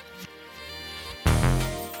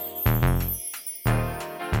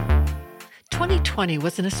2020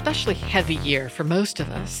 was an especially heavy year for most of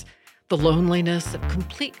us. The loneliness of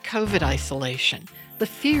complete COVID isolation, the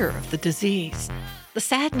fear of the disease, the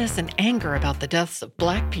sadness and anger about the deaths of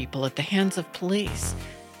Black people at the hands of police.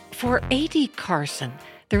 For A.D. Carson,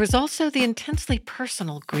 there was also the intensely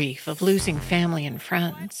personal grief of losing family and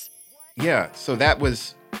friends. Yeah, so that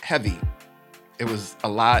was heavy. It was a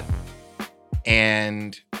lot.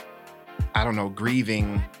 And I don't know,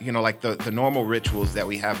 grieving, like the normal rituals that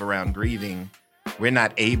we have around grieving, we're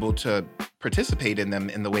not able to participate in them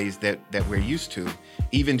in the ways that we're used to,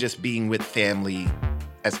 even just being with family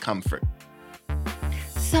as comfort.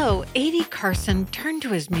 So A.D. Carson turned to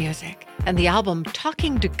his music, and the album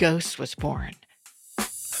Talking to Ghosts was born.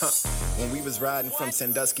 When we was riding from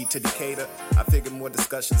Sandusky to Decatur, I figured more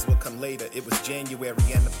discussions would come later. It was January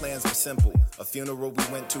and the plans were simple. A funeral we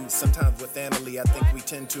went to, sometimes with family. I think we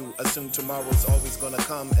tend to assume tomorrow's always gonna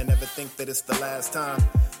come and never think that it's the last time.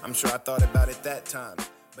 I'm sure I thought about it that time.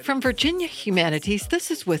 From Virginia Humanities, this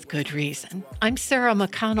is With Good Reason. I'm Sarah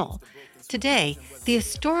McConnell. Today, the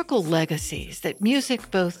historical legacies that music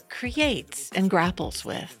both creates and grapples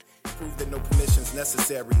with. Prove that no permission's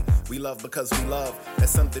necessary. We love because we love.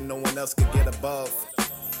 That's something no one else could get above.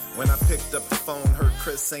 When I picked up the phone, heard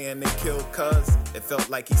Chris saying they killed Cuz. It felt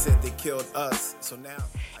like he said they killed us. So now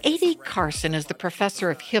A.D. Carson is the professor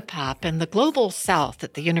of hip-hop in the Global South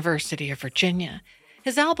at the University of Virginia.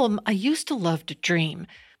 His album, I Used to Love to Dream,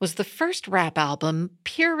 was the first rap album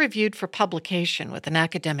peer-reviewed for publication with an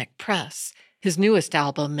academic press. His newest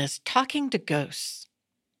album is Talking to Ghosts.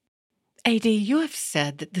 A.D., you have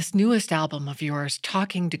said that this newest album of yours,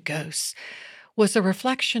 Talking to Ghosts, was a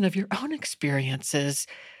reflection of your own experiences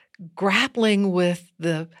grappling with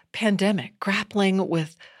the pandemic, grappling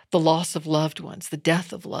with the loss of loved ones, the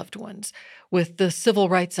death of loved ones, with the civil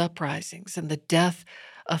rights uprisings and the death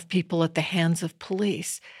of people at the hands of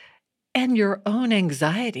police, and your own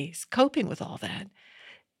anxieties coping with all that.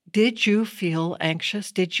 Did you feel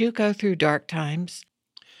anxious? Did you go through dark times?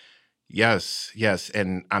 Yes.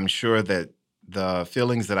 And I'm sure that the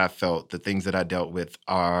feelings that I felt, the things that I dealt with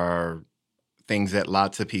are things that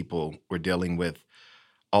lots of people were dealing with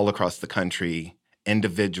all across the country,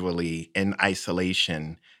 individually, in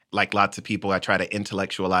isolation. Like lots of people, I try to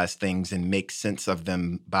intellectualize things and make sense of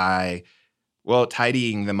them by,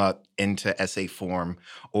 tidying them up into essay form.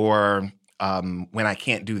 Or when I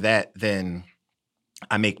can't do that, then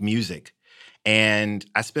I make music. And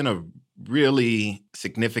I spent a really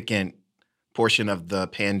significant portion of the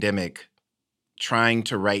pandemic trying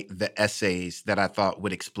to write the essays that I thought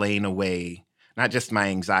would explain away not just my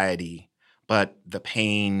anxiety, but the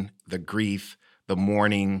pain, the grief, the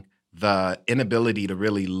mourning, the inability to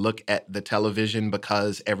really look at the television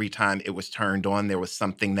because every time it was turned on, there was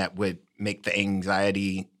something that would make the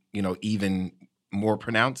anxiety, even more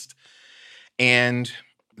pronounced. And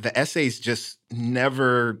the essays just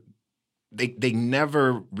never They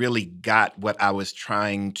never really got what I was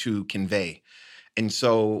trying to convey. And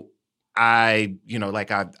so I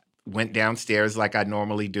went downstairs like I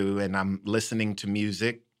normally do, and I'm listening to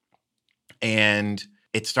music, and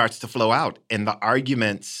it starts to flow out. And the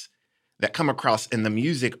arguments that come across in the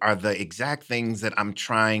music are the exact things that I'm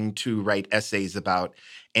trying to write essays about.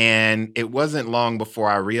 And it wasn't long before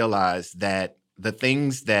I realized that the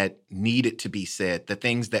things that needed to be said, the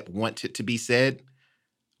things that wanted to be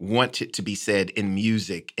said in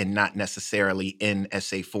music and not necessarily in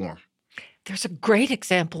essay form. There's a great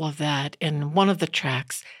example of that in one of the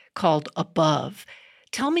tracks called Above.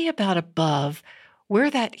 Tell me about Above, where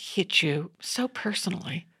that hit you so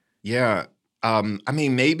personally. Yeah.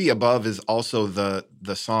 Maybe Above is also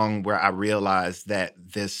the song where I realized that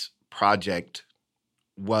this project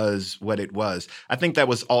was what it was. I think that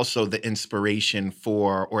was also the inspiration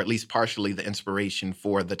for, or at least partially the inspiration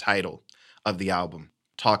for the title of the album,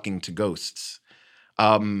 Talking to Ghosts.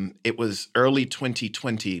 It was early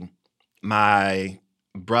 2020. My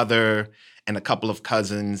brother and a couple of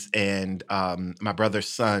cousins and my brother's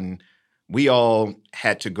son, we all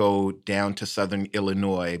had to go down to Southern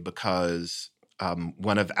Illinois because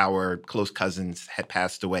one of our close cousins had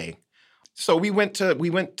passed away. So we went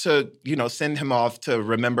to send him off to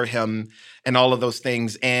remember him and all of those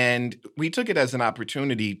things. And we took it as an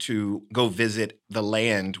opportunity to go visit the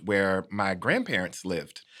land where my grandparents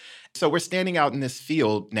lived. So we're standing out in this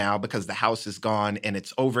field now because the house is gone and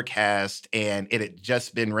it's overcast and it had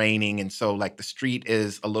just been raining. And so the street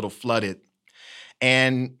is a little flooded.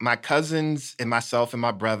 And my cousins and myself and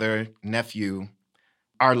my brother, nephew,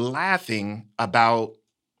 are laughing about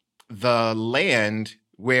the land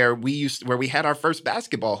where we had our first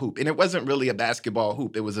basketball hoop, and it wasn't really a basketball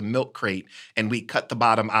hoop. It was a milk crate, and we cut the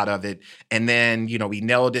bottom out of it, and then, we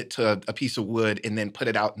nailed it to a piece of wood and then put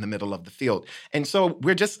it out in the middle of the field. And so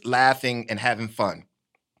we're just laughing and having fun.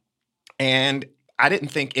 And I didn't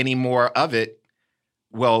think any more of it.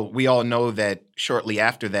 Well, we all know that shortly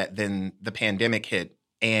after that, then the pandemic hit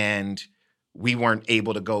and we weren't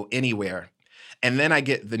able to go anywhere. And then I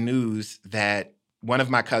get the news that one of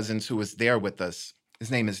my cousins who was there with us,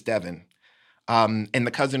 his name is Devin, and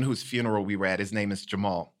the cousin whose funeral we were at, his name is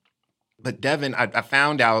Jamal. But Devin, I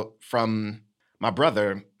found out from my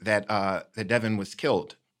brother that Devin was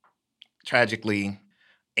killed tragically,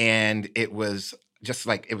 and it was just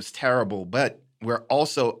like, it was terrible. But we're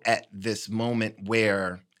also at this moment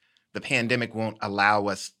where the pandemic won't allow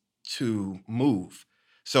us to move.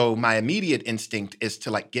 So my immediate instinct is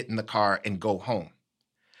to like get in the car and go home.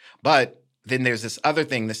 But then there's this other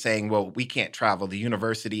thing that's saying, well, we can't travel. The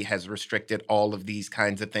university has restricted all of these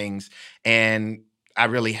kinds of things. And I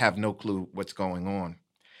really have no clue what's going on.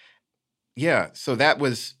 Yeah, so that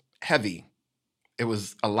was heavy. It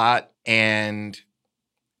was a lot. And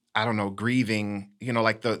I don't know, grieving,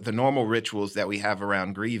 like the normal rituals that we have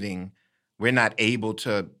around grieving, we're not able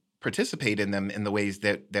to participate in them in the ways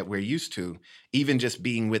that we're used to, even just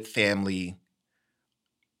being with family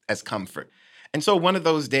as comfort. And so one of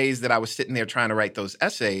those days that I was sitting there trying to write those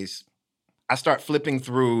essays, I start flipping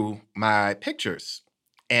through my pictures.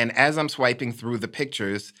 And as I'm swiping through the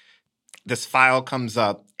pictures, this file comes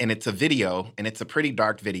up and it's a video, and it's a pretty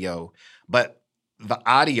dark video, but the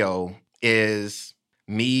audio is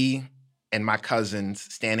me and my cousins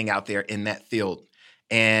standing out there in that field,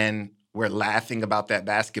 and we're laughing about that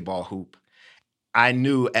basketball hoop. I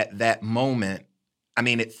knew at that moment,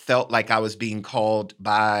 it felt like I was being called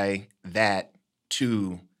by that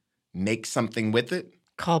to make something with it.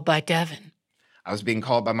 Called by Devin. I was being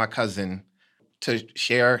called by my cousin to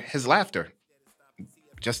share his laughter.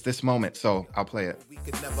 Just this moment, so I'll play it. We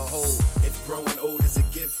could never hold. If growing old is a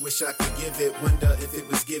gift, wish I could give it. Wonder if it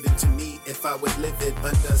was given to me, if I would live it.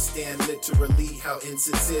 Understand literally how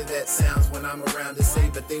insincere that sounds when I'm around to say,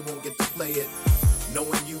 but they won't get to play it.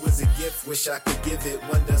 Knowing you was a gift, wish I could give it.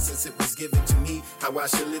 Wonder since it was given to me, how I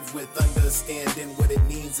should live with understanding what it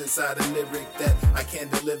means inside a lyric that I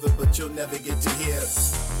can't deliver, but you'll never get to hear.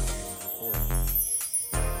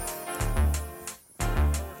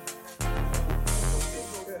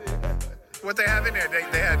 What they have in there?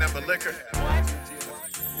 They had nothing but liquor.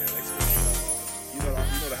 You know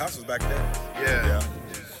the house was back there. Yeah.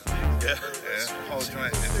 Whole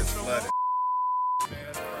joint is just flooded.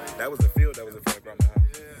 That was the field that was in front of Grandma's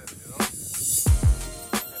house.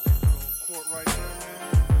 Court right there,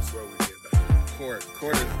 man. That's where we get that.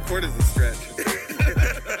 Court is a stretch.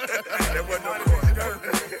 There wasn't no court.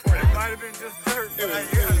 It might have been just dirt. It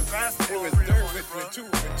was dirt with two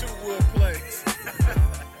wood planks.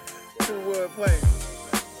 Two wood planks.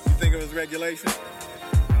 You think it was regulation?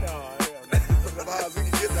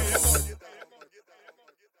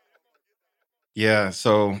 Yeah,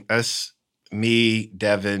 so that's me,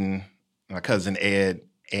 Devin, my cousin Ed,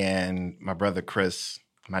 and my brother Chris,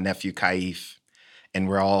 my nephew Kaif, and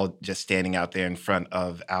we're all just standing out there in front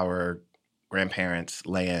of our grandparents'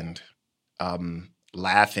 land,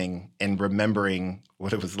 laughing and remembering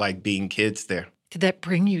what it was like being kids there. Did that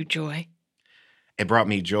bring you joy? It brought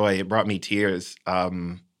me joy. It brought me tears.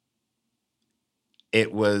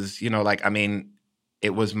 It was,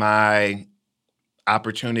 it was my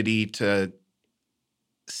opportunity to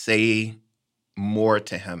say more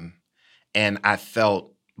to him. And I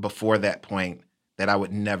felt before that point that I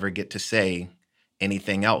would never get to say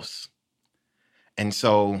anything else. And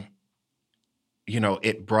so,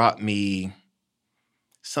 it brought me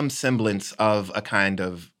some semblance of a kind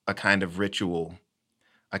of ritual,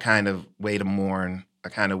 a kind of way to mourn, a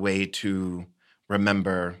kind of way to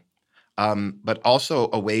remember, but also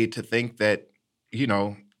a way to think that,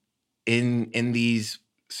 in these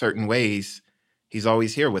certain ways, he's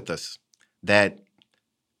always here with us. That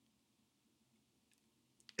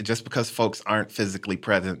just because folks aren't physically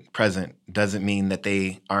present doesn't mean that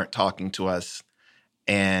they aren't talking to us.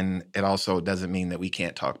 And it also doesn't mean that we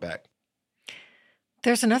can't talk back.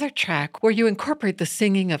 There's another track where you incorporate the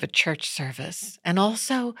singing of a church service, and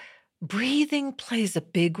also breathing plays a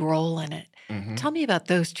big role in it. Mm-hmm. Tell me about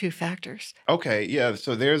those two factors. Okay, yeah.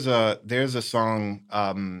 So there's a song,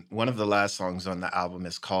 one of the last songs on the album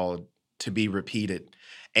is called To Be Repeated.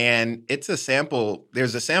 And it's a sample,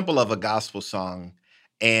 there's a sample of a gospel song,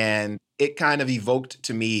 and it kind of evoked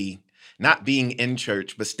to me not being in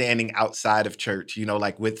church, but standing outside of church,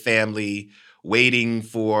 like with family, waiting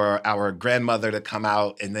for our grandmother to come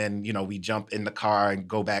out. And then, we jump in the car and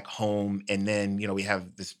go back home. And then, we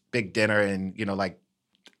have this big dinner and, like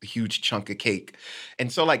a huge chunk of cake.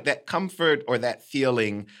 And so like that comfort or that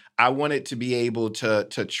feeling, I wanted to be able to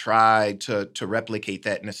try to replicate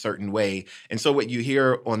that in a certain way. And so what you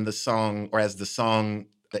hear on the song, or as the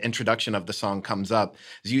introduction of the song comes up,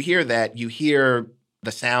 is you hear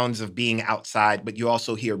the sounds of being outside, but you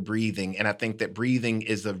also hear breathing. And I think that breathing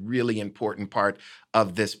is a really important part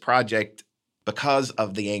of this project because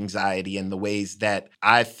of the anxiety and the ways that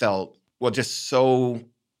I felt, just so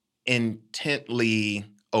intently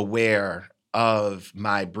aware of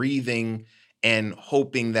my breathing and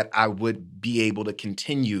hoping that I would be able to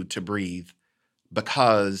continue to breathe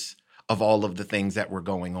because of all of the things that were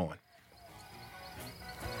going on.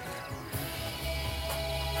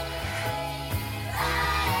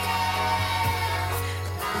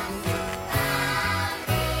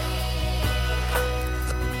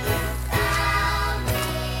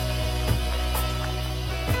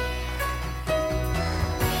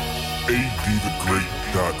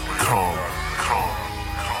 ADTheGreat.com.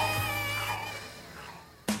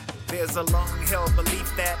 There's a long-held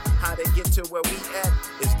belief that how to get to where we at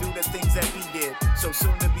is through the things that we did. So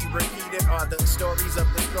soon to be repeated are the stories of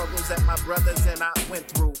the struggles that my brothers and I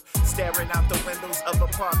went through. Staring out the windows of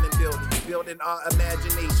apartment buildings, building our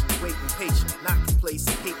imagination, waiting patient, not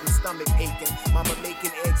complacent, hating, stomach aching. Mama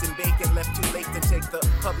making eggs and bacon, left too late to take the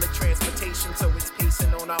public transportation, so it's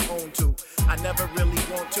pacing on our own too. I never really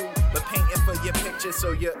want to, but painting for your picture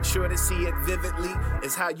so you're sure to see it vividly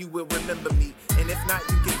is how you will remember me. And if not,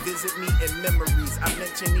 you can visit me in memories. I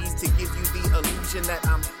mention these to give you the illusion that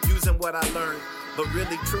I'm using what I learned, but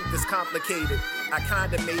really truth is complicated. I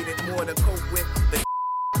kinda made it more to cope with the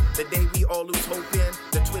day we all lose hope in,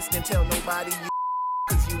 the twist and tell nobody you,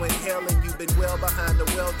 cause you in hell and you've been well behind the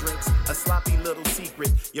well drinks, a sloppy little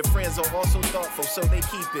secret. Your friends are also thoughtful, so they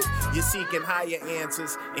keep it. You're seeking higher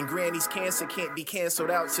answers, and granny's cancer can't be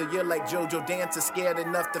canceled out, so you're like JoJo Dancer, scared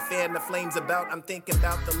enough to fan the flames about. I'm thinking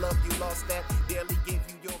about the love you lost that barely gave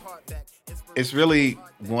you your heart back. It's really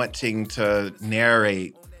wanting to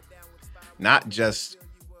narrate not just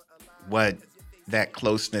what that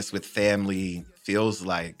closeness with family feels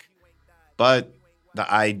like, but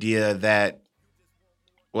the idea that,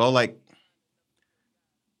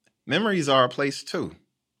 memories are a place too,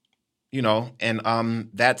 and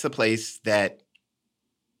that's a place that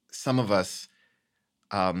some of us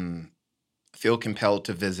feel compelled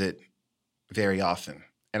to visit very often.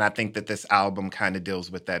 And I think that this album kind of deals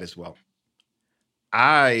with that as well.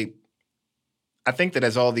 I think that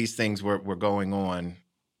as all these things were going on,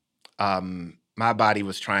 my body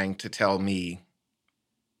was trying to tell me,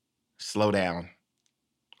 slow down,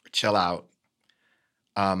 chill out.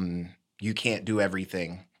 You can't do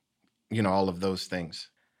everything, all of those things.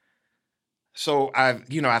 So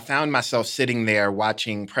I found myself sitting there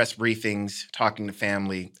watching press briefings, talking to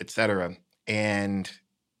family, etc., and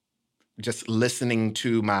just listening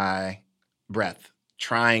to my breath,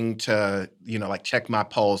 trying to, check my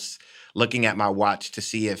pulse, looking at my watch to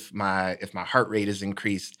see if my heart rate is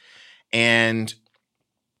increased. And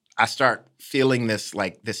I start feeling this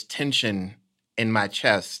tension in my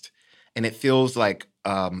chest, and it feels like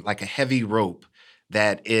a heavy rope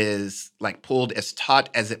that is pulled as taut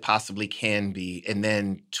as it possibly can be, and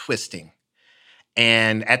then twisting.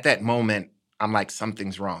 And at that moment, I'm like,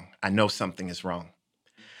 something's wrong. I know something is wrong.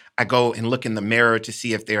 I go and look in the mirror to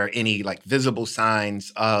see if there are any visible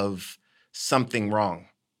signs of something wrong.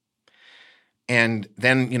 And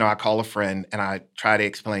then, I call a friend and I try to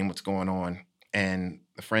explain what's going on. And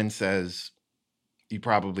the friend says, you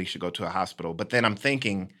probably should go to a hospital. But then I'm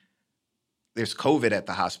thinking, there's COVID at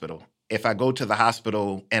the hospital. If I go to the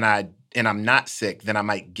hospital and I'm not sick, then I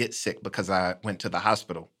might get sick because I went to the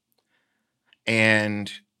hospital.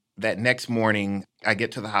 And that next morning, I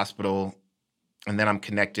get to the hospital, and then I'm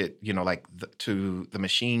connected, to the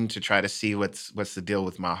machine to try to see what's the deal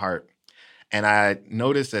with my heart. And I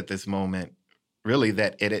noticed at this moment, really,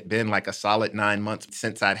 that it had been a solid 9 months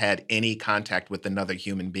since I'd had any contact with another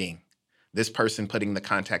human being. This person putting the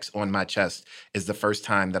contacts on my chest is the first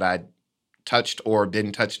time that I'd touched or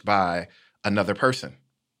been touched by another person.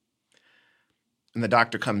 And the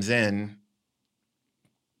doctor comes in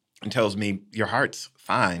and tells me, your heart's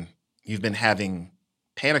fine. You've been having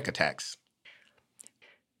panic attacks.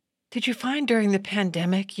 Did you find during the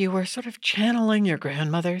pandemic you were sort of channeling your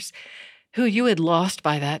grandmothers, who you had lost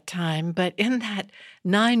by that time, but in that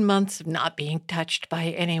 9 months of not being touched by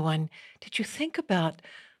anyone, did you think about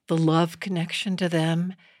the love connection to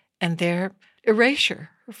them and their erasure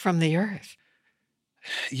from the earth?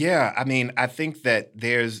 Yeah, I mean, I think that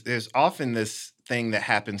there's often this thing that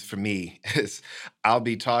happens for me is I'll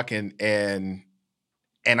be talking and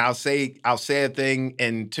I'll say a thing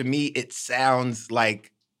and to me it sounds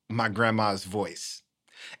like my grandma's voice.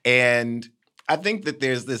 And I think that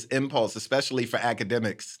there's this impulse, especially for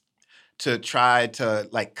academics, to try to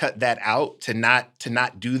like cut that out, to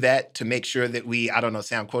not do that, to make sure that we, I don't know,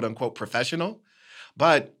 sound quote unquote professional.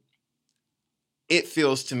 But it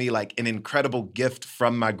feels to me like an incredible gift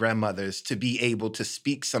from my grandmothers to be able to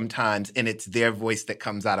speak sometimes and it's their voice that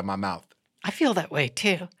comes out of my mouth. I feel that way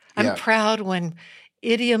too. I'm Yeah. proud when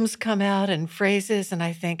idioms come out and phrases, and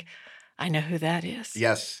I think, I know who that is.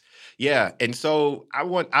 Yes. Yeah. And so I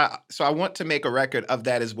want to make a record of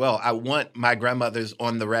that as well. I want my grandmothers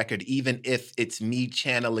on the record, even if it's me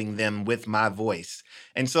channeling them with my voice.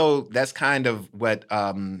 And so that's kind of what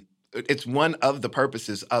it's one of the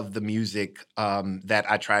purposes of the music that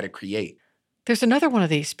I try to create. There's another one of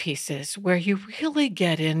these pieces where you really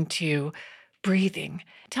get into breathing.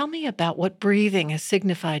 Tell me about what breathing has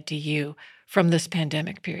signified to you from this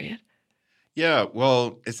pandemic period. Yeah,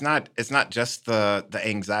 well, it's not just the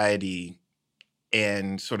anxiety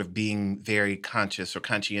and sort of being very conscious or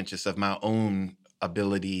conscientious of my own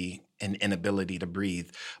ability and inability to breathe,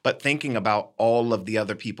 but thinking about all of the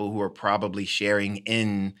other people who are probably sharing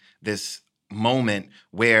in this moment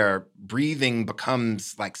where breathing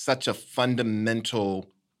becomes like such a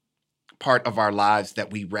fundamental part of our lives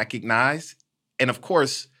that we recognize. And of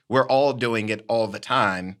course, we're all doing it all the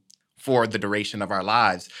time for the duration of our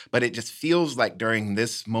lives. But it just feels like during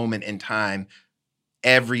this moment in time,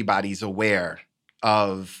 everybody's aware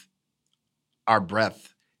of our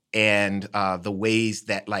breath and the ways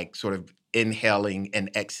that like sort of inhaling and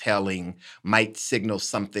exhaling might signal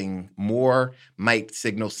something more, might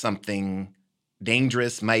signal something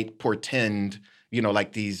dangerous, might portend,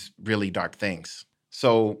 like these really dark things.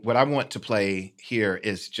 So what I want to play here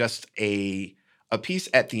is just a piece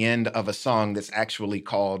at the end of a song that's actually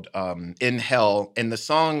called In Hell. And the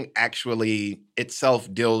song actually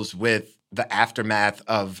itself deals with the aftermath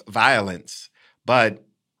of violence. But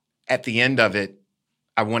at the end of it,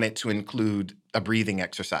 I want it to include a breathing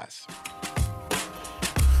exercise.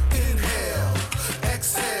 Inhale,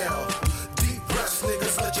 exhale, deep breaths,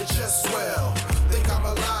 niggas, let your chest swell. Think I'm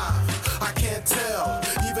alive, I can't tell.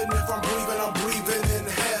 Even if I'm breathing in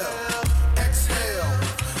hell. Exhale,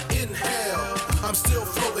 inhale, I'm still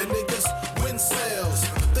floating, niggas, wind sails.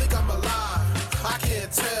 Think I'm alive, I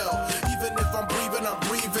can't tell. Even if I'm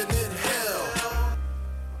breathing in hell.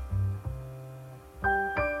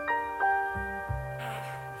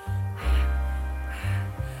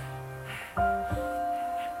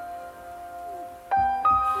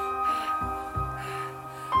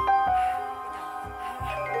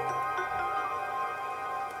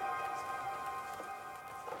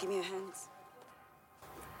 Give me your hands.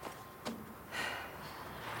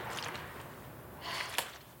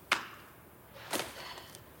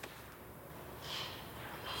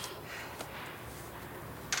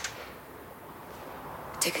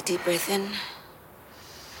 Take a deep breath in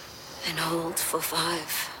and hold for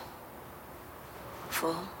 5,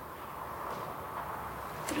 4,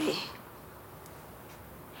 3,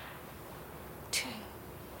 2,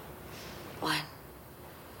 1.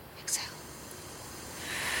 Exhale.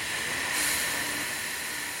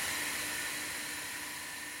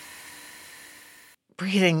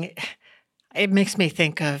 Breathing, it makes me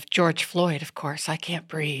think of George Floyd, of course. I can't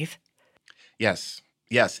breathe. Yes,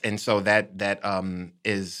 yes, and so that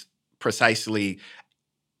is precisely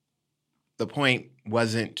the point.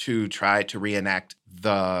 Wasn't to try to reenact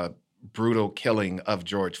the brutal killing of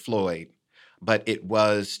George Floyd, but it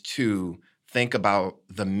was to think about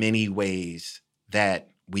the many ways that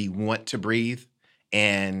we want to breathe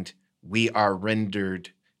and we are rendered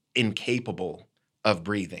incapable of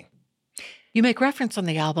breathing. You make reference on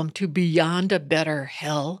the album to Beyond a Better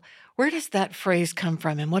Hell. Where does that phrase come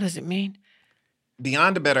from and what does it mean?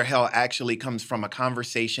 Beyond a Better Hell actually comes from a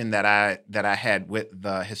conversation that I had with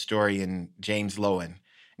the historian James Loewen.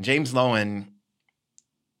 James Loewen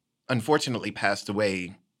unfortunately passed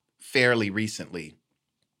away fairly recently.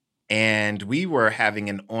 And we were having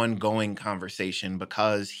an ongoing conversation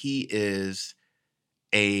because he is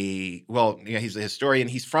he's a historian.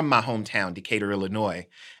 He's from my hometown, Decatur, Illinois.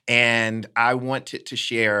 And I wanted to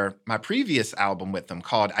share my previous album with him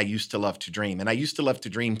called I Used to Love to Dream. And I Used to Love to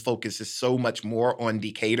Dream focuses so much more on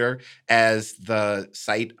Decatur as the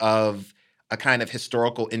site of a kind of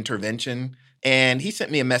historical intervention. And he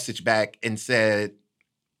sent me a message back and said,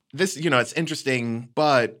 this, it's interesting,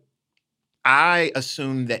 but I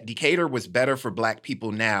assumed that Decatur was better for Black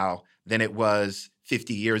people now than it was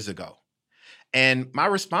 50 years ago. And my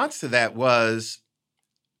response to that was,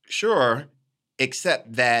 sure,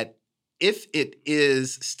 except that if it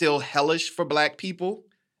is still hellish for Black people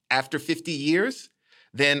after 50 years,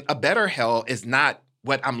 then a better hell is not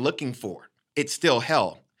what I'm looking for. It's still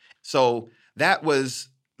hell. So that was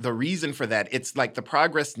the reason for that. It's like the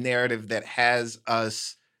progress narrative that has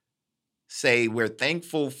us say we're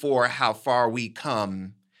thankful for how far we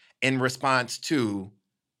come in response to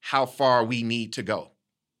how far we need to go.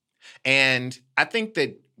 And I think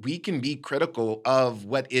that we can be critical of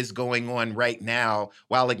what is going on right now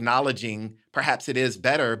while acknowledging perhaps it is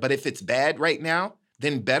better. But if it's bad right now,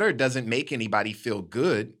 then better doesn't make anybody feel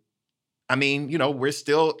good. I mean, we're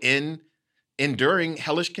still enduring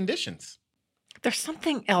hellish conditions. There's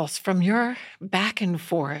something else from your back and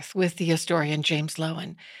forth with the historian James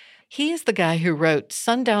Loewen. He is the guy who wrote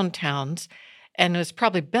Sundown Towns and is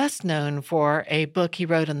probably best known for a book he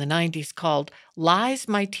wrote in the 90s called Lies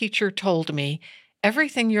My Teacher Told Me,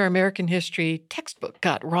 Everything Your American History Textbook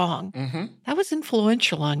Got Wrong. Mm-hmm. That was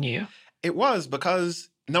influential on you. It was because,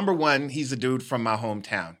 number one, he's a dude from my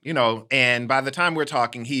hometown, and by the time we're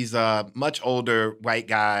talking, he's a much older white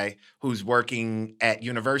guy who's working at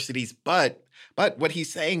universities. But what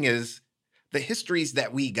he's saying is the histories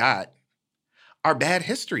that we got are bad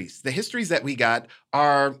histories. The histories that we got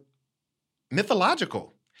are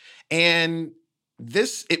mythological. And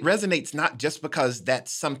it resonates not just because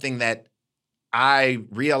that's something that I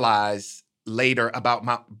realize later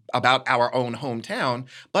about our own hometown,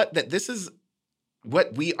 but that this is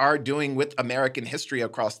what we are doing with American history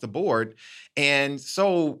across the board. And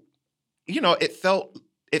so,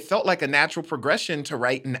 it felt like a natural progression to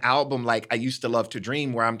write an album like I Used to Love to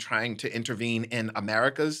Dream, where I'm trying to intervene in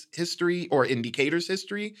America's history or in Decatur's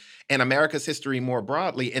history and America's history more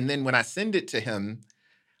broadly. And then when I send it to him,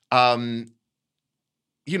 the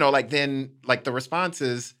response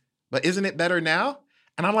is, but isn't it better now?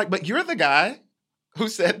 And I'm like, but you're the guy who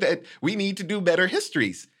said that we need to do better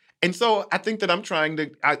histories. And so I think that I'm trying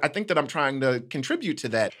to contribute to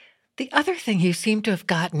that. The other thing you seem to have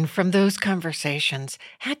gotten from those conversations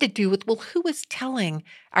had to do with, who is telling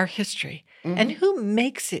our history and who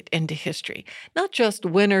makes it into history? Not just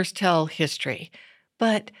winners tell history,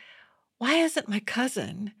 but why isn't my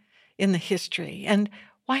cousin in the history? And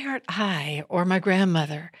why aren't I or my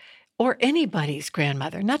grandmother or anybody's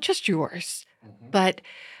grandmother, not just yours, but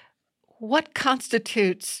what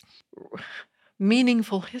constitutes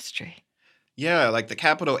meaningful history? Yeah, like the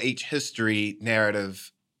capital H history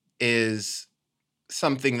narrative is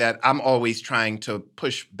something that I'm always trying to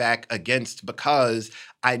push back against, because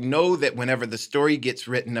I know that whenever the story gets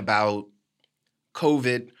written about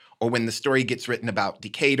COVID, or when the story gets written about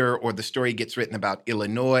Decatur, or the story gets written about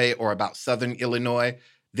Illinois or about Southern Illinois,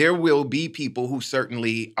 there will be people who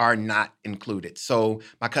certainly are not included. So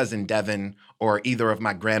my cousin Devin, or either of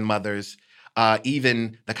my grandmothers,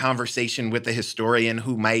 even the conversation with a historian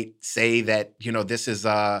who might say that, this is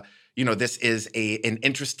an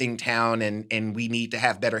interesting town and we need to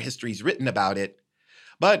have better histories written about it.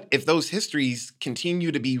 But if those histories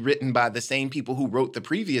continue to be written by the same people who wrote the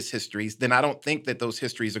previous histories, then I don't think that those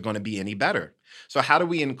histories are going to be any better. So how do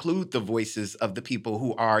we include the voices of the people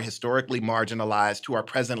who are historically marginalized, who are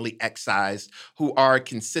presently excised, who are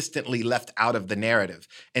consistently left out of the narrative?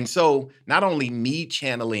 And so not only me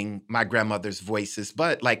channeling my grandmother's voices,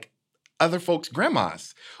 but like other folks'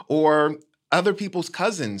 grandmas, or other people's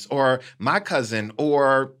cousins, or my cousin,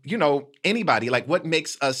 or, anybody. Like what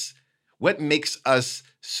makes us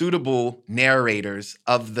suitable narrators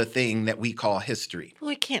of the thing that we call history? Well,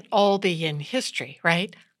 we can't all be in history,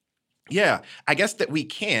 right? Yeah, I guess that we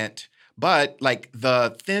can't, but like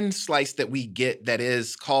the thin slice that we get that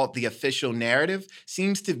is called the official narrative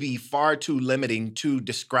seems to be far too limiting to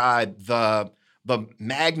describe the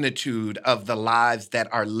magnitude of the lives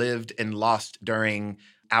that are lived and lost during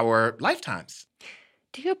our lifetimes.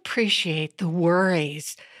 Do you appreciate the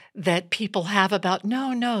worries that people have about,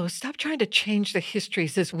 no, stop trying to change the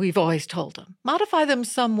histories as we've always told them. Modify them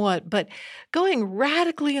somewhat, but going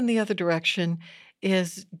radically in the other direction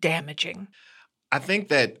is damaging. I think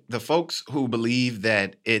that the folks who believe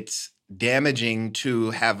that it's damaging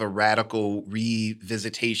to have a radical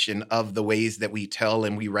revisitation of the ways that we tell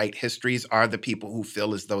and we write histories are the people who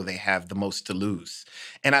feel as though they have the most to lose.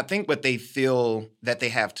 And I think what they feel that they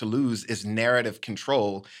have to lose is narrative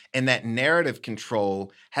control. And that narrative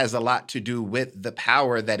control has a lot to do with the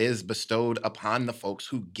power that is bestowed upon the folks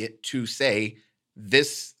who get to say,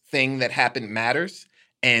 this thing that happened matters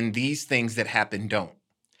and these things that happen don't.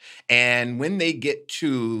 And when they get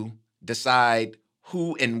to decide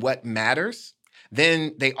who and what matters,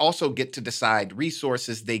 then they also get to decide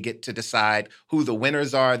resources. They get to decide who the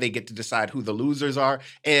winners are. They get to decide who the losers are.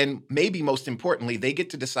 And maybe most importantly, they get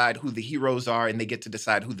to decide who the heroes are, and they get to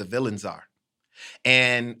decide who the villains are.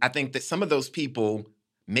 And I think that some of those people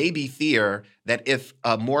maybe fear that if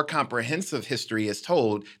a more comprehensive history is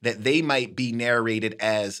told, that they might be narrated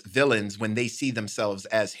as villains when they see themselves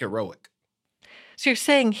as heroic. So you're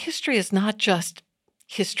saying history is not just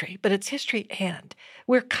history, but it's history and.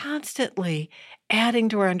 We're constantly adding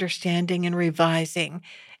to our understanding and revising,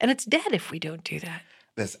 and it's dead if we don't do that.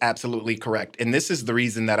 That's absolutely correct. And this is the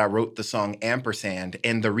reason that I wrote the song Ampersand.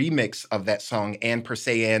 And the remix of that song, And Per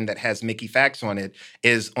Se And, that has Mickey Factz on it,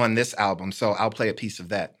 is on this album. So I'll play a piece of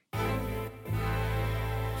that.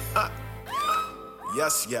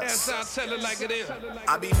 Yes, yes. I'll tell it like it is.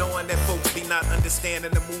 I be knowing that folks be not understanding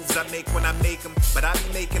the moves I make when I make them, but I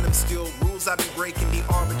be making them still. Rules I be breaking be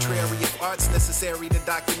arbitrary. If art's necessary to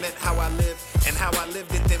document how I live and how I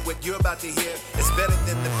lived it, then what you're about to hear is better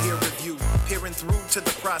than the peer review. Peering through to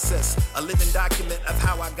the process, a living document of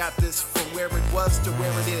how I got this from where it was to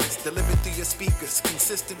where it is. Delivered through your speakers,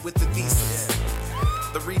 consistent with the thesis.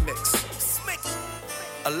 The remix.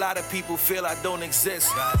 A lot of people feel I don't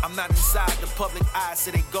exist. I'm not inside the public eye,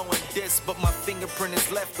 so they going diss. But my fingerprint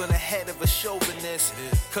is left on the head of a chauvinist.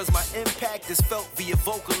 Cause my impact is felt via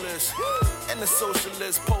vocalists. And the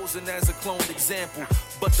socialist posing as a cloned example.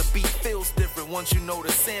 But the beat feels different once you know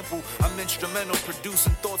the sample. I'm instrumental,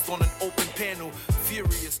 producing thoughts on an open panel.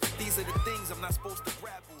 Furious, these are the things I'm not supposed to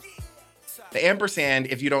grapple. The ampersand,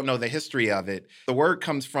 if you don't know the history of it, the word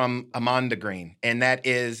comes from amandagreen, and that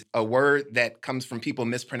is a word that comes from people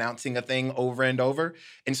mispronouncing a thing over and over.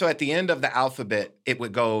 And so at the end of the alphabet, it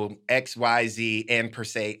would go X, Y, Z, and per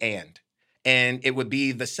se, and. And it would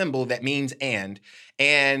be the symbol that means and.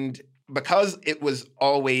 And because it was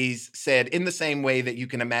always said in the same way that you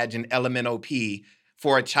can imagine LMNOP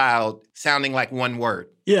for a child sounding like one word.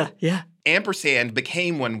 Yeah. Ampersand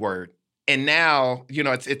became one word. And now,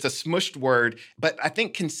 it's a smushed word. But I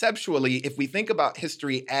think conceptually, if we think about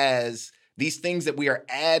history as these things that we are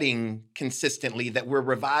adding consistently, that we're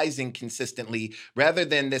revising consistently, rather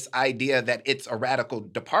than this idea that it's a radical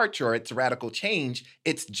departure, or it's a radical change,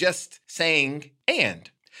 it's just saying and.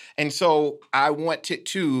 And so I wanted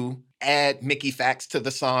to add Mickey Factz to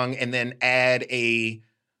the song and then add a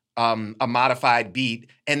modified beat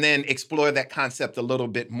and then explore that concept a little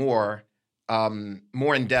bit more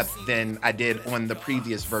in depth than I did on the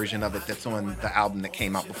previous version of it that's on the album that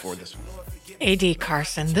came out before this one. A.D.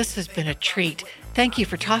 Carson, this has been a treat. Thank you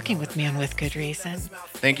for talking with me on With Good Reason.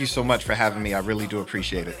 Thank you so much for having me. I really do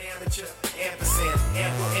appreciate it.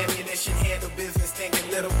 Ammunition, handle business,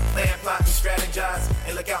 thinking little, plan, plot, and strategize,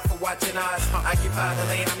 and look out for watching eyes. Occupy the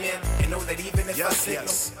lane I'm in, and know that even if I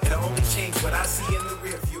signal, it'll only change what I see in the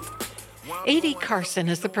rear view. A.D. Carson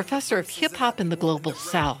is the professor of hip-hop in the Global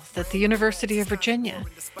South at the University of Virginia.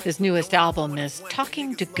 His newest album is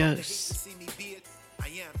Talking to Ghosts.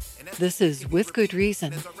 This is With Good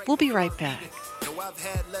Reason. We'll be right back. No, I've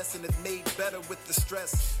had less and it's made better with the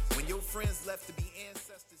stress. When your friends left to be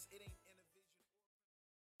ancestors, it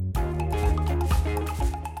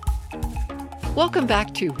ain't Welcome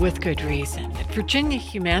back to With Good Reason at Virginia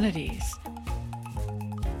Humanities.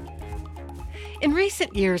 In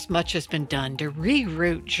recent years, much has been done to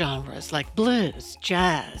reroute genres like blues,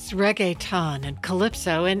 jazz, reggaeton, and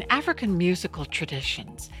calypso in African musical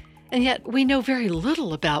traditions. And yet we know very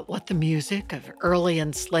little about what the music of early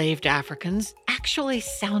enslaved Africans actually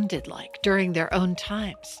sounded like during their own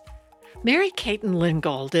times. Mary Caton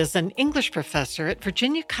Lingold is an English professor at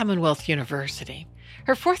Virginia Commonwealth University.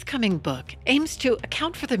 Her forthcoming book aims to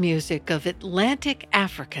account for the music of Atlantic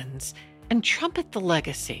Africans and trumpet the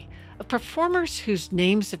legacy of performers whose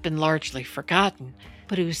names have been largely forgotten,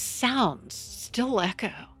 but whose sounds still echo.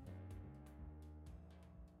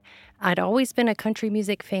 I'd always been a country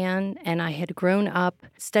music fan, and I had grown up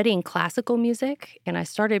studying classical music, and I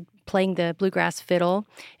started playing the bluegrass fiddle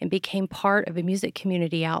and became part of a music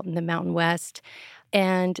community out in the Mountain West.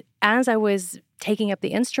 And as I was taking up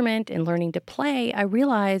the instrument and learning to play, I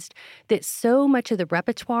realized that so much of the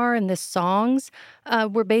repertoire and the songs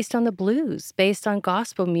were based on the blues, based on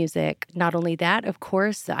gospel music. Not only that, of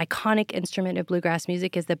course, the iconic instrument of bluegrass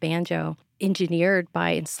music is the banjo, engineered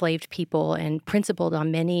by enslaved people and principled on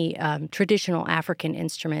many traditional African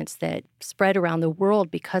instruments that spread around the world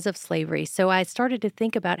because of slavery. So I started to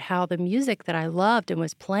think about how the music that I loved and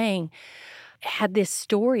was playing had this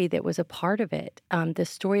story that was a part of it, the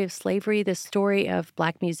story of slavery, the story of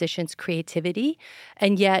Black musicians' creativity,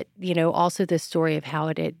 and yet, also the story of how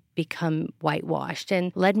it had become whitewashed,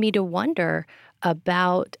 and led me to wonder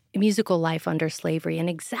about musical life under slavery and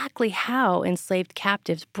exactly how enslaved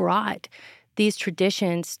captives brought these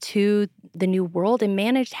traditions to the New World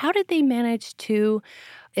and how did they manage to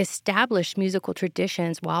establish musical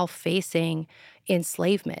traditions while facing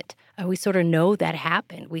enslavement? We sort of know that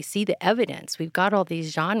happened. We see the evidence. We've got all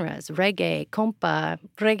these genres: reggae, compa,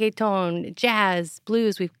 reggaeton, jazz,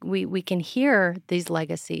 blues. We can hear these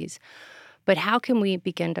legacies. But how can we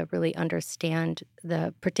begin to really understand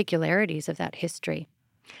the particularities of that history?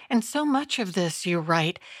 And so much of this, you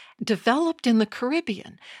write, developed in the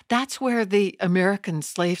Caribbean. That's where the American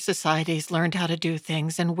slave societies learned how to do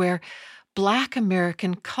things and where Black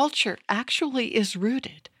American culture actually is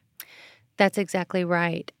rooted. That's exactly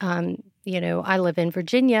right. I live in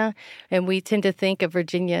Virginia, and we tend to think of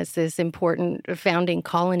Virginia as this important founding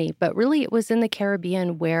colony, but really it was in the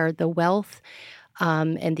Caribbean where the wealth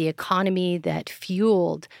and the economy that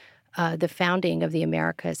fueled the founding of the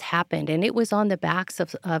Americas happened. And it was on the backs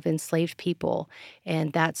of enslaved people.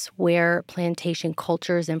 And that's where plantation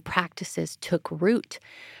cultures and practices took root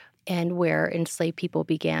and where enslaved people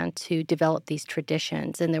began to develop these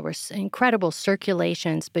traditions. And there were incredible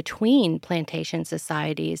circulations between plantation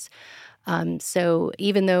societies. So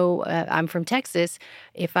even though I'm from Texas,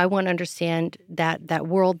 if I want to understand that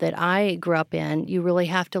world that I grew up in, you really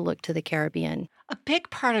have to look to the Caribbean. A big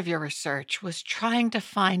part of your research was trying to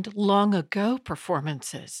find long ago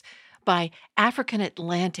performances by African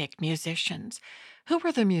Atlantic musicians. Who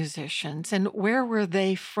were the musicians and where were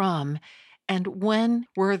they from? And when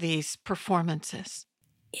were these performances?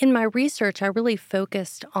 In my research, I really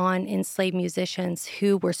focused on enslaved musicians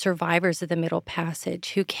who were survivors of the Middle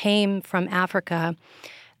Passage, who came from Africa,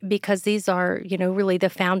 because these are, really the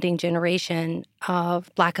founding generation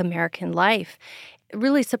of Black American life.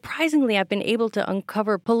 Really surprisingly, I've been able to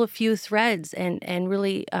pull a few threads and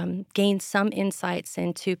really gain some insights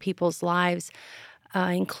into people's lives,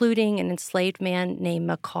 including an enslaved man named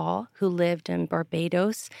Makah, who lived in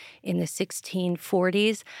Barbados in the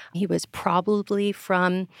 1640s. He was probably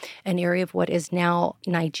from an area of what is now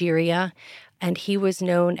Nigeria, and he was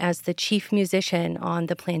known as the chief musician on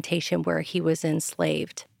the plantation where he was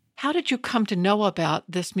enslaved. How did you come to know about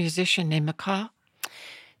this musician named Makah?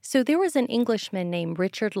 So there was an Englishman named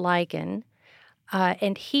Richard Ligon,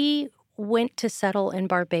 and he went to settle in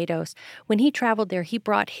Barbados. When he traveled there, he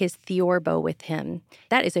brought his theorbo with him.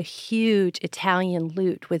 That is a huge Italian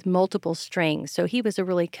lute with multiple strings. So he was a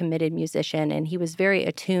really committed musician, and he was very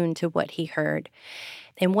attuned to what he heard.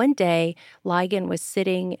 And one day, Ligon was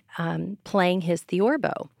sitting playing his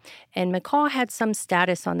theorbo, and Makah had some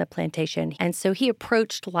status on the plantation. And so he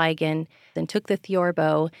approached Ligon and took the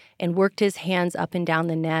theorbo and worked his hands up and down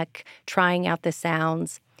the neck, trying out the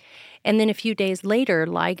sounds. And then a few days later,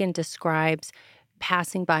 Ligon describes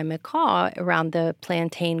passing by Makah around the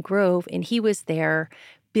plantain grove, and he was there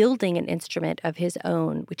building an instrument of his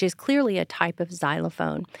own, which is clearly a type of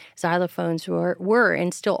xylophone. Xylophones were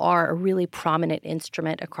and still are a really prominent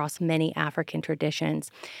instrument across many African traditions.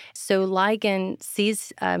 So Ligon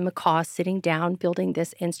sees Makah sitting down building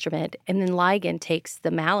this instrument, and then Ligon takes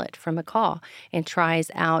the mallet from Makah and tries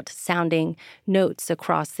out sounding notes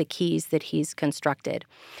across the keys that he's constructed.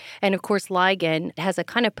 And of course, Ligon has a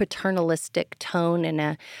kind of paternalistic tone and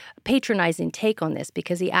a patronizing take on this,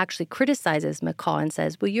 because he actually criticizes Makah and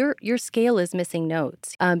says, well, your scale is missing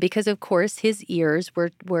notes. Because, of course, his ears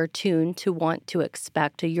were tuned to want to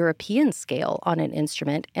expect a European scale on an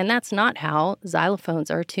instrument, and that's not how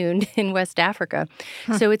xylophones are tuned in West Africa.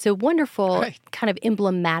 So it's a wonderful kind of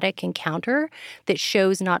emblematic encounter that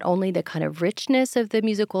shows not only the kind of richness of the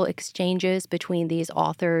musical exchanges between these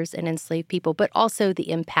authors and enslaved people, but also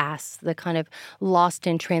the impasse, the kind of lost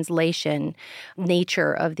in translation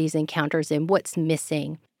nature of these encounters and what's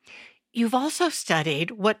missing. You've also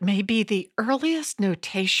studied what may be the earliest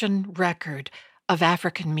notation record of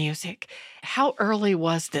African music. How early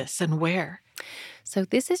was this and where? So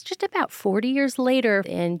this is just about 40 years later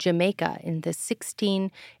in Jamaica in the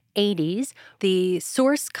 1680s. The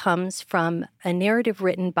source comes from a narrative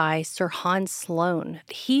written by Sir Hans Sloane.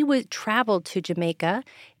 He traveled to Jamaica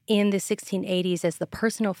in the 1680s as the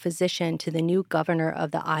personal physician to the new governor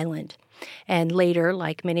of the island. And later,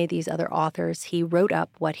 like many of these other authors, he wrote up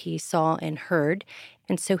what he saw and heard.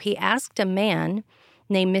 And so he asked a man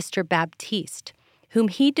named Mr. Baptiste, whom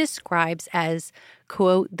he describes as,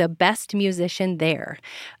 quote, the best musician there,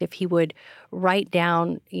 if he would write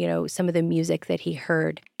down, some of the music that he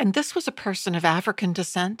heard. And this was a person of African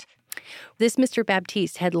descent? This Mr.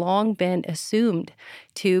 Baptiste had long been assumed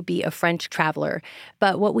to be a French traveler.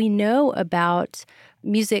 But what we know about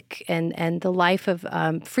music and the life of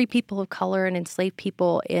free people of color and enslaved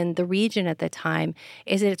people in the region at the time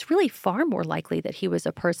is that it's really far more likely that he was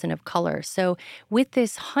a person of color. So with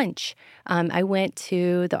this hunch, I went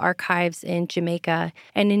to the archives in Jamaica,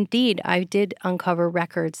 and indeed, I did uncover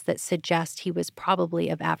records that suggest he was probably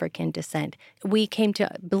of African descent. We came to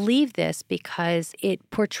believe this because it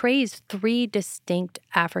portrays three distinct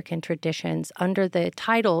African traditions under the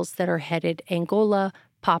titles that are headed Angola,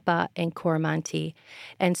 Papa, and Coromantee.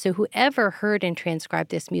 And so whoever heard and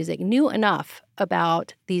transcribed this music knew enough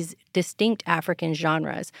about these distinct African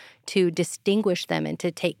genres to distinguish them and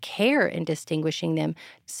to take care in distinguishing them.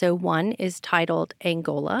 So one is titled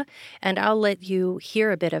Angola, and I'll let you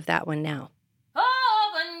hear a bit of that one now.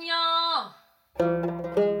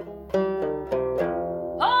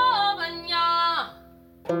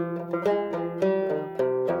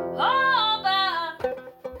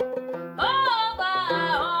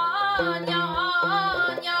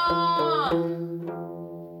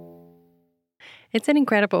 It's an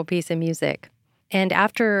incredible piece of music. And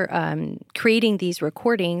after creating these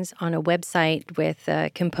recordings on a website with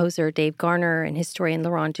composer Dave Garner and historian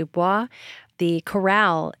Laurent Dubois, the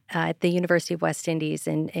chorale at the University of West Indies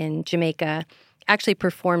in Jamaica actually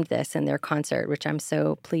performed this in their concert, which I'm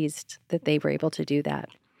so pleased that they were able to do that.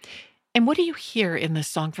 And what do you hear in this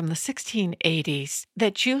song from the 1680s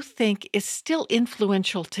that you think is still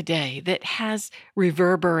influential today, that has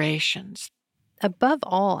reverberations? Above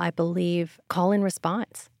all, I believe call and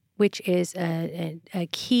response, which is a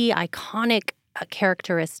key, iconic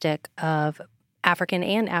characteristic of African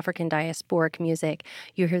and African diasporic music.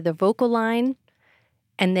 You hear the vocal line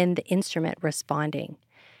and then the instrument responding,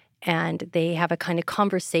 and they have a kind of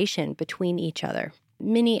conversation between each other.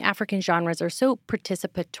 Many African genres are so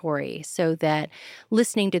participatory, so that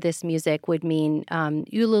listening to this music would mean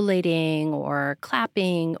ululating or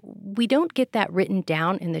clapping. We don't get that written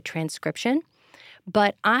down in the transcription.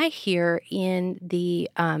 But I hear in the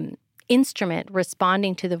instrument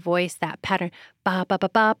responding to the voice that pattern, ba ba ba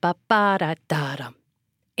ba ba ba da da da.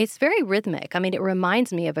 It's very rhythmic. I mean, it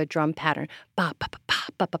reminds me of a drum pattern, ba ba ba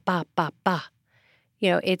ba ba ba ba ba.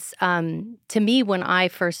 You know, it's to me when I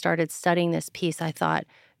first started studying this piece, I thought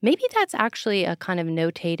maybe that's actually a kind of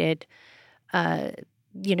notated.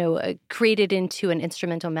 Created into an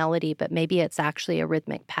instrumental melody, but maybe it's actually a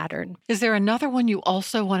rhythmic pattern. Is there another one you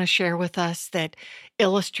also want to share with us that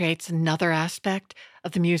illustrates another aspect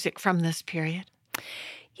of the music from this period?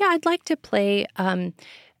 Yeah, I'd like to play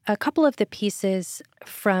a couple of the pieces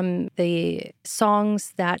from the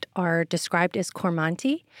songs that are described as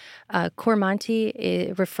Coromantee.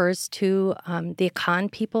 Coromantee refers to the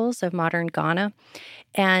Akan peoples of modern Ghana.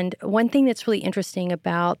 And one thing that's really interesting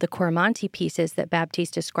about the Coromantee pieces that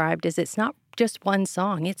Baptiste described is it's not just one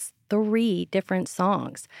song, it's 3 different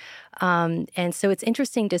songs. And so it's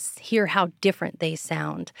interesting to hear how different they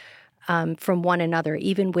sound from one another,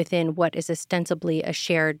 even within what is ostensibly a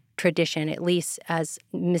shared tradition, at least as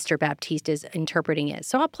Mr. Baptiste is interpreting it.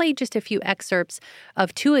 So I'll play just a few excerpts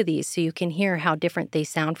of 2 of these so you can hear how different they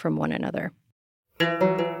sound from one another.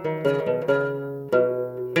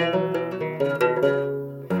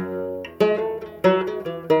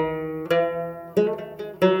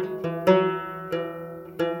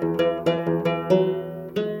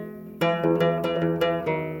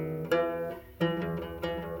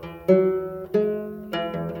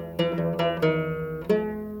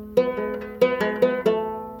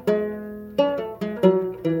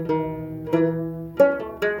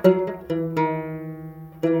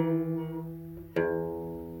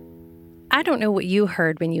 I don't know what you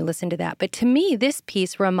heard when you listened to that, but to me, this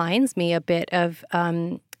piece reminds me a bit of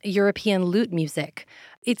European lute music.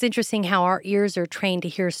 It's interesting how our ears are trained to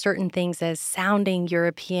hear certain things as sounding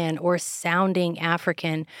European or sounding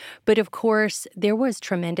African. But of course, there was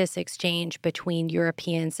tremendous exchange between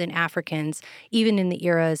Europeans and Africans, even in the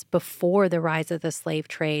eras before the rise of the slave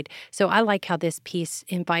trade. So I like how this piece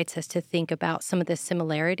invites us to think about some of the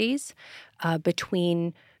similarities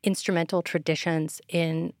between instrumental traditions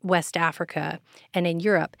in West Africa and in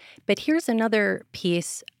Europe. But here's another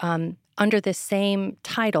piece under the same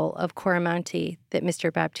title of Coromantee that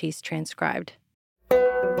Mr. Baptiste transcribed.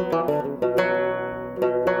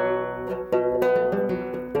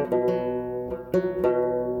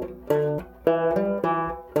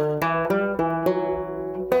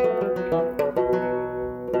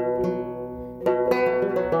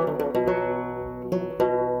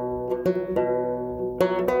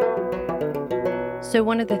 So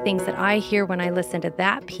one of the things that I hear when I listen to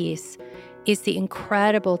that piece is the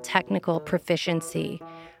incredible technical proficiency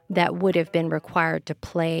that would have been required to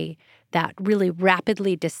play that really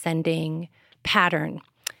rapidly descending pattern.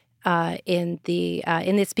 in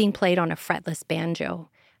it's being played on a fretless banjo.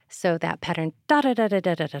 So that pattern,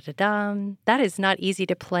 da-da-da-da-da-da-da-da, that is not easy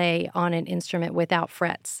to play on an instrument without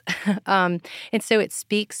frets. And so it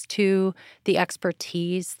speaks to the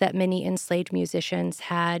expertise that many enslaved musicians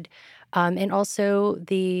had, and also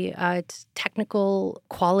the technical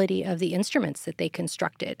quality of the instruments that they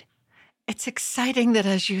constructed. It's exciting that,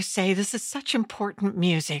 as you say, this is such important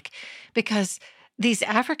music because these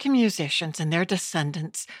African musicians and their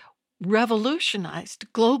descendants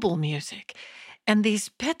revolutionized global music. And these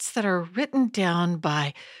bits that are written down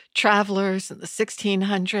by travelers in the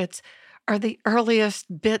 1600s are the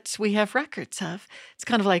earliest bits we have records of. It's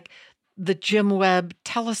kind of like the Jim Webb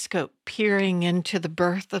telescope peering into the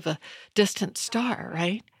birth of a distant star,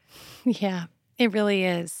 right? Yeah, it really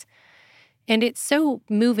is. And it's so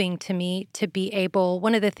moving to me to be able,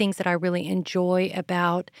 one of the things that I really enjoy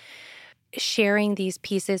about sharing these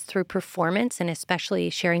pieces through performance, and especially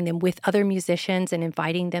sharing them with other musicians and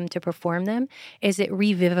inviting them to perform them, is it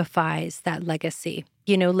revivifies that legacy,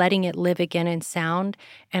 letting it live again in sound.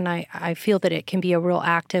 And I feel that it can be a real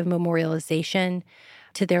act of memorialization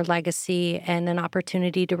to their legacy and an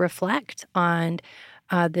opportunity to reflect on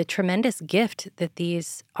the tremendous gift that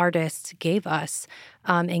these artists gave us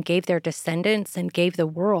and gave their descendants and gave the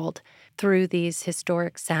world through these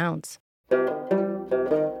historic sounds.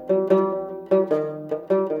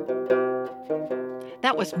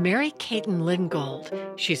 That was Mary Caton Lingold.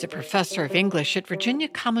 She's a professor of English at Virginia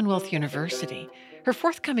Commonwealth University. Her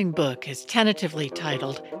forthcoming book is tentatively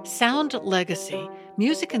titled Sound Legacy: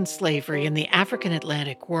 Music and Slavery in the African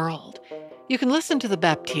Atlantic World. You can listen to the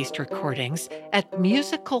Baptiste recordings at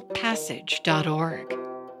musicalpassage.org.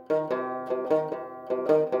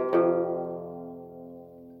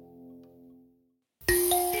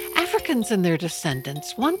 Africans and their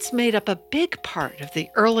descendants once made up a big part of the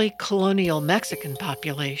early colonial Mexican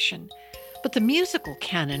population, but the musical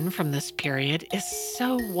canon from this period is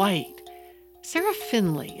so white. Sarah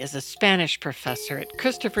Finley is a Spanish professor at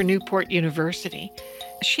Christopher Newport University.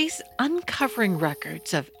 She's uncovering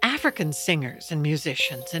records of African singers and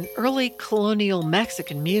musicians in early colonial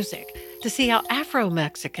Mexican music to see how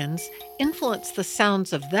Afro-Mexicans influenced the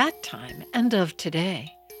sounds of that time and of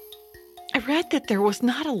today. I read that there was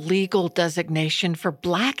not a legal designation for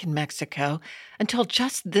Black in Mexico until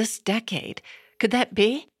just this decade. Could that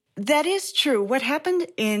be? That is true. What happened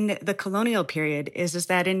in the colonial period is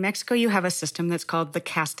that in Mexico you have a system that's called the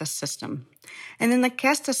casta system. And in the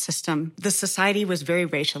casta system, the society was very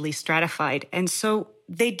racially stratified. And so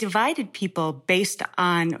they divided people based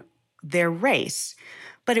on their race.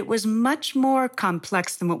 But it was much more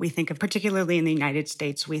complex than what we think of, particularly in the United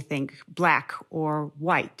States. We think Black or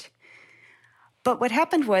white. But what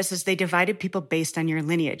happened was they divided people based on your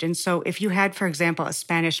lineage. And so if you had, for example, a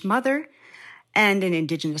Spanish mother and an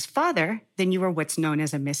indigenous father, then you were what's known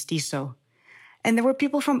as a mestizo. And there were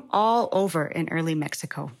people from all over in early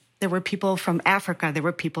Mexico. There were people from Africa. There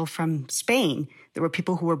were people from Spain. There were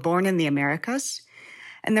people who were born in the Americas.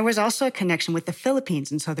 And there was also a connection with the Philippines.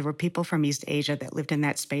 And so there were people from East Asia that lived in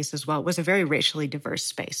that space as well. It was a very racially diverse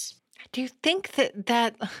space. Do you think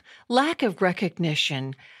that lack of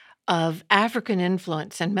recognition of African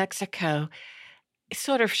influence in Mexico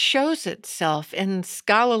sort of shows itself in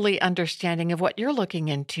scholarly understanding of what you're looking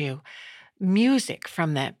into, music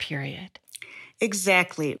from that period?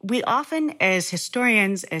 Exactly. We often, as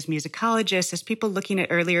historians, as musicologists, as people looking at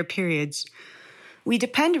earlier periods, we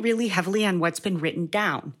depend really heavily on what's been written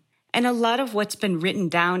down. And a lot of what's been written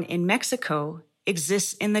down in Mexico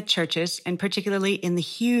exists in the churches, and particularly in the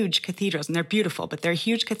huge cathedrals. And they're beautiful, but they're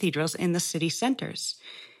huge cathedrals in the city centers.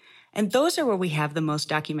 And those are where we have the most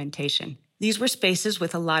documentation. These were spaces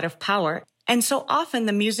with a lot of power. And so often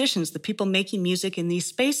the musicians, the people making music in these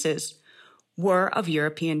spaces, were of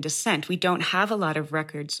European descent. We don't have a lot of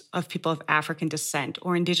records of people of African descent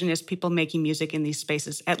or indigenous people making music in these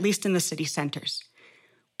spaces, at least in the city centers.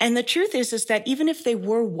 And the truth is that even if they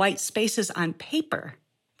were white spaces on paper,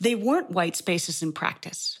 they weren't white spaces in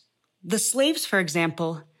practice. The slaves, for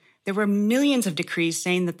example, there were millions of decrees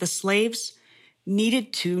saying that the slaves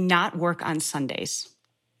needed to not work on Sundays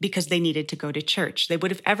because they needed to go to church.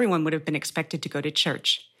 Everyone would have been expected to go to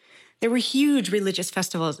church. There were huge religious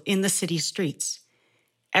festivals in the city streets.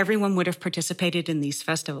 Everyone would have participated in these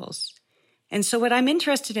festivals. And so what I'm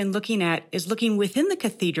interested in looking at is looking within the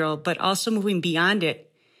cathedral, but also moving beyond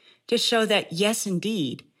it to show that, yes,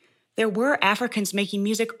 indeed, there were Africans making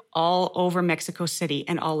music all over Mexico City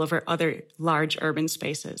and all over other large urban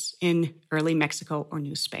spaces in early Mexico or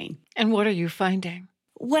New Spain. And what are you finding?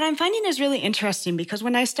 What I'm finding is really interesting because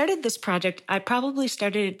when I started this project, I probably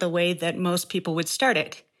started it the way that most people would start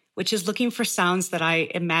it, which is looking for sounds that I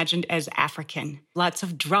imagined as African. Lots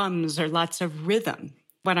of drums or lots of rhythm.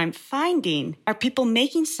 What I'm finding are people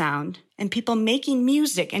making sound and people making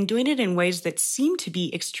music and doing it in ways that seem to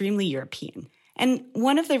be extremely European. And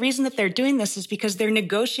one of the reasons that they're doing this is because they're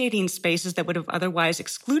negotiating spaces that would have otherwise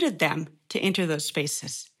excluded them to enter those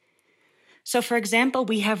spaces. So, for example,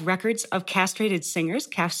 we have records of castrated singers,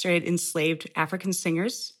 castrated enslaved African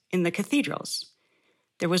singers in the cathedrals.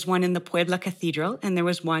 There was one in the Puebla Cathedral, and there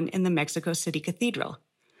was one in the Mexico City Cathedral.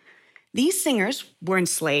 These singers were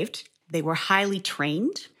enslaved. They were highly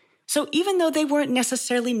trained. So even though they weren't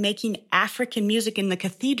necessarily making African music in the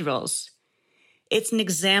cathedrals, it's an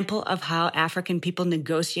example of how African people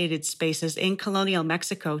negotiated spaces in colonial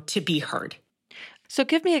Mexico to be heard. So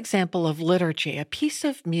give me an example of liturgy, a piece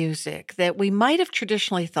of music that we might have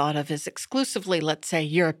traditionally thought of as exclusively, let's say,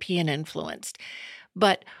 European influenced,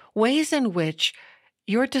 but ways in which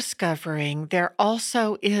you're discovering there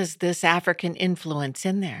also is this African influence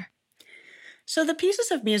in there. So the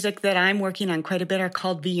pieces of music that I'm working on quite a bit are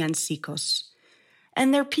called villancicos.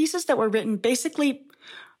 And they're pieces that were written basically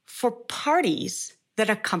for parties that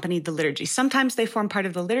accompanied the liturgy. Sometimes they form part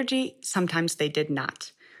of the liturgy, sometimes they did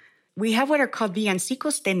not. We have what are called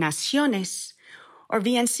villancicos de naciones, or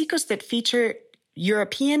villancicos that feature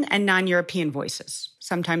European and non-European voices.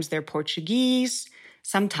 Sometimes they're Portuguese,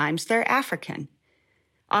 sometimes they're African.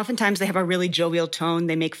 Oftentimes they have a really jovial tone.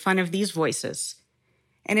 They make fun of these voices.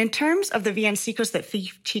 And in terms of the villancicos that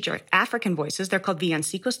feature African voices, they're called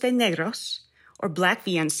villancicos de negros, or black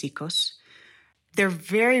villancicos. They're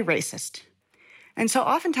very racist. And so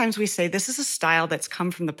oftentimes we say this is a style that's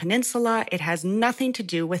come from the peninsula. It has nothing to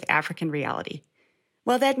do with African reality.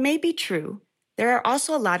 Well, that may be true. There are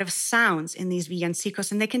also a lot of sounds in these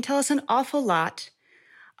villancicos, and they can tell us an awful lot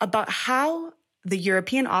about how the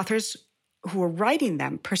European authors who were writing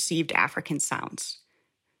them perceived African sounds.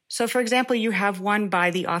 So, for example, you have one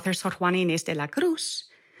by the author Sor Juana Inés de la Cruz,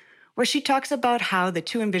 where she talks about how the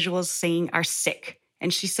two individuals singing are sick,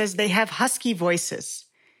 and she says they have husky voices.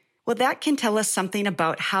 Well, that can tell us something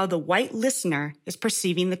about how the white listener is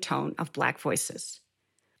perceiving the tone of Black voices.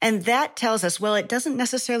 And that tells us, well, it doesn't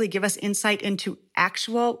necessarily give us insight into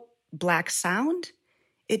actual Black sound.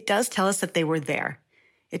 It does tell us that they were there.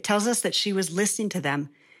 It tells us that she was listening to them,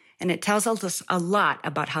 and it tells us a lot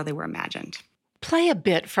about how they were imagined. Play a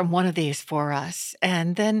bit from one of these for us,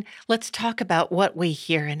 and then let's talk about what we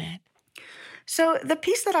hear in it. So the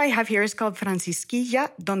piece that I have here is called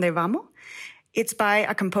Francisquilla, Donde Vamos. It's by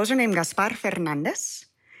a composer named Gaspar Fernandez.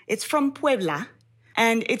 It's from Puebla,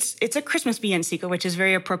 and it's a Christmas villancico, which is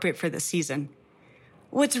very appropriate for the season.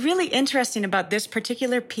 What's really interesting about this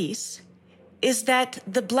particular piece is that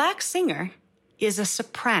the Black singer is a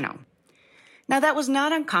soprano. Now, that was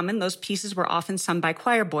not uncommon. Those pieces were often sung by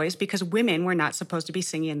choir boys because women were not supposed to be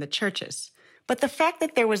singing in the churches. But the fact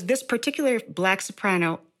that there was this particular Black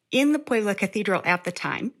soprano in the Puebla Cathedral at the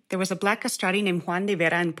time, there was a Black castrati named Juan de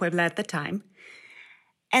Vera in Puebla at the time,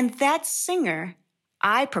 and that singer,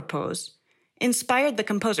 I propose, inspired the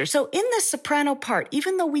composer. So in the soprano part,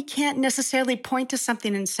 even though we can't necessarily point to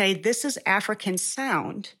something and say, this is African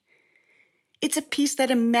sound, it's a piece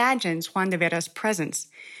that imagines Juan de Vera's presence.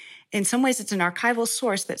 In some ways, it's an archival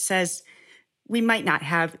source that says we might not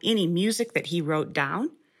have any music that he wrote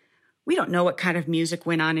down. We don't know what kind of music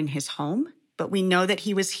went on in his home, but we know that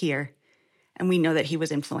he was here, and we know that he was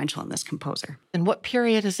influential in this composer. And what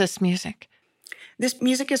period is this music? This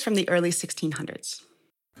music is from the early 1600s.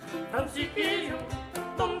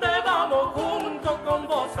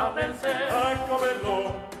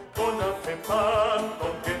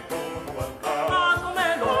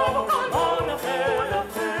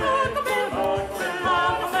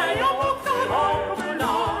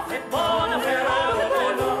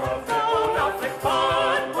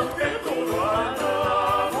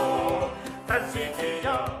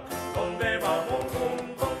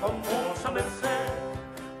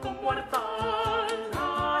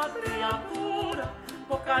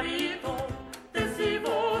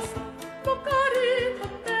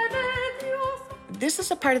 This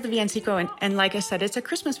is a part of the villancico, and like I said, it's a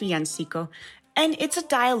Christmas villancico, and it's a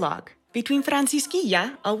dialogue between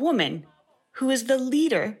Francisquilla, a woman who is the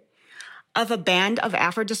leader of a band of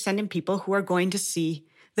Afro-descendant people who are going to see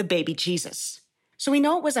the baby Jesus. So we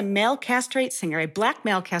know it was a male castrate singer, a Black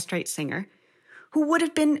male castrate singer, who would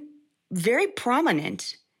have been very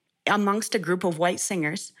prominent amongst a group of white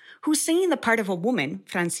singers who's singing the part of a woman,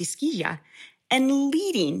 Francisquilla, and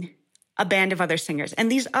leading a band of other singers.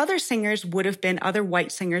 And these other singers would have been other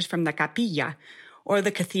white singers from the capilla or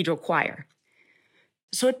the cathedral choir.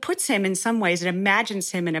 So it puts him in some ways, it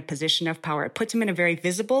imagines him in a position of power. It puts him in a very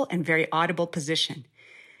visible and very audible position.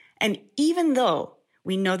 And even though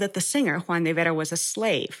we know that the singer, Juan de Vera, was a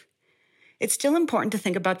slave, it's still important to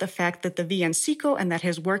think about the fact that the villancico and that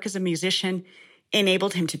his work as a musician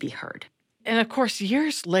enabled him to be heard. And of course,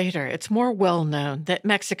 years later, it's more well known that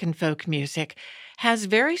Mexican folk music has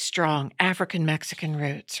very strong African-Mexican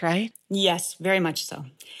roots, right? Yes, very much so.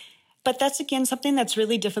 But that's, again, something that's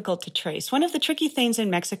really difficult to trace. One of the tricky things in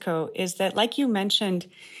Mexico is that, like you mentioned,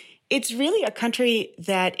 it's really a country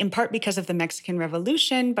that, in part because of the Mexican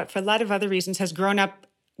Revolution, but for a lot of other reasons, has grown up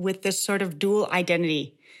with this sort of dual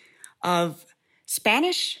identity of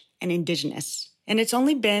Spanish and indigenous. And it's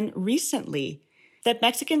only been recently that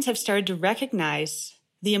Mexicans have started to recognize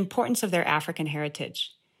the importance of their African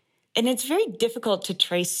heritage. And it's very difficult to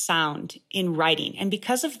trace sound in writing. And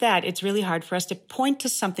because of that, it's really hard for us to point to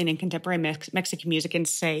something in contemporary Mexican music and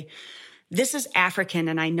say, this is African,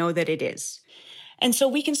 and I know that it is. And so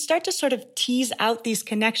we can start to sort of tease out these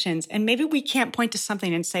connections. And maybe we can't point to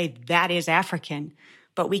something and say, that is African,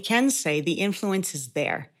 but we can say the influence is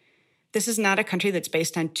there. This is not a country that's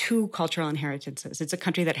based on 2 cultural inheritances. It's a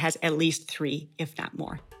country that has at least 3, if not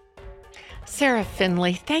more. Sarah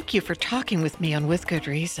Finley, thank you for talking with me on With Good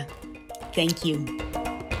Reason. Thank you.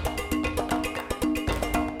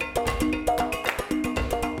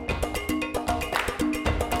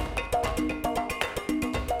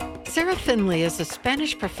 Sarah Finley is a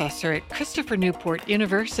Spanish professor at Christopher Newport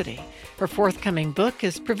University. Her forthcoming book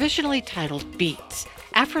is provisionally titled Beats,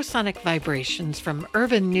 Afrosonic Vibrations from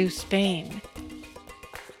Urban New Spain.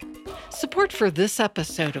 Support for this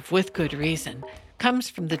episode of With Good Reason comes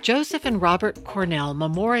from the Joseph and Robert Cornell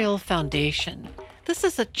Memorial Foundation. This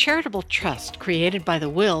is a charitable trust created by the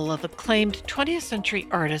will of acclaimed 20th century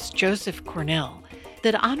artist Joseph Cornell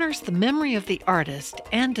that honors the memory of the artist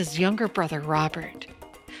and his younger brother Robert.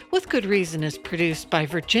 With Good Reason is produced by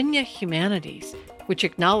Virginia Humanities, which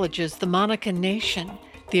acknowledges the Monacan Nation,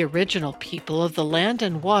 the original people of the land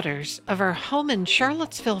and waters of our home in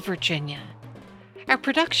Charlottesville, Virginia. Our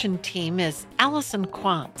production team is Allison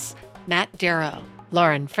Quantz, Matt Darrow,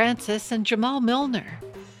 Lauren Francis, and Jamal Milner.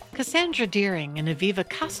 Cassandra Deering and Aviva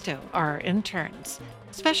Casto are our interns.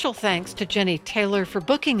 Special thanks to Jenny Taylor for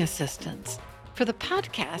booking assistance. For the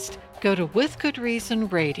podcast, go to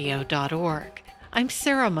withgoodreasonradio.org. I'm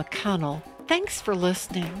Sarah McConnell. Thanks for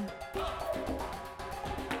listening.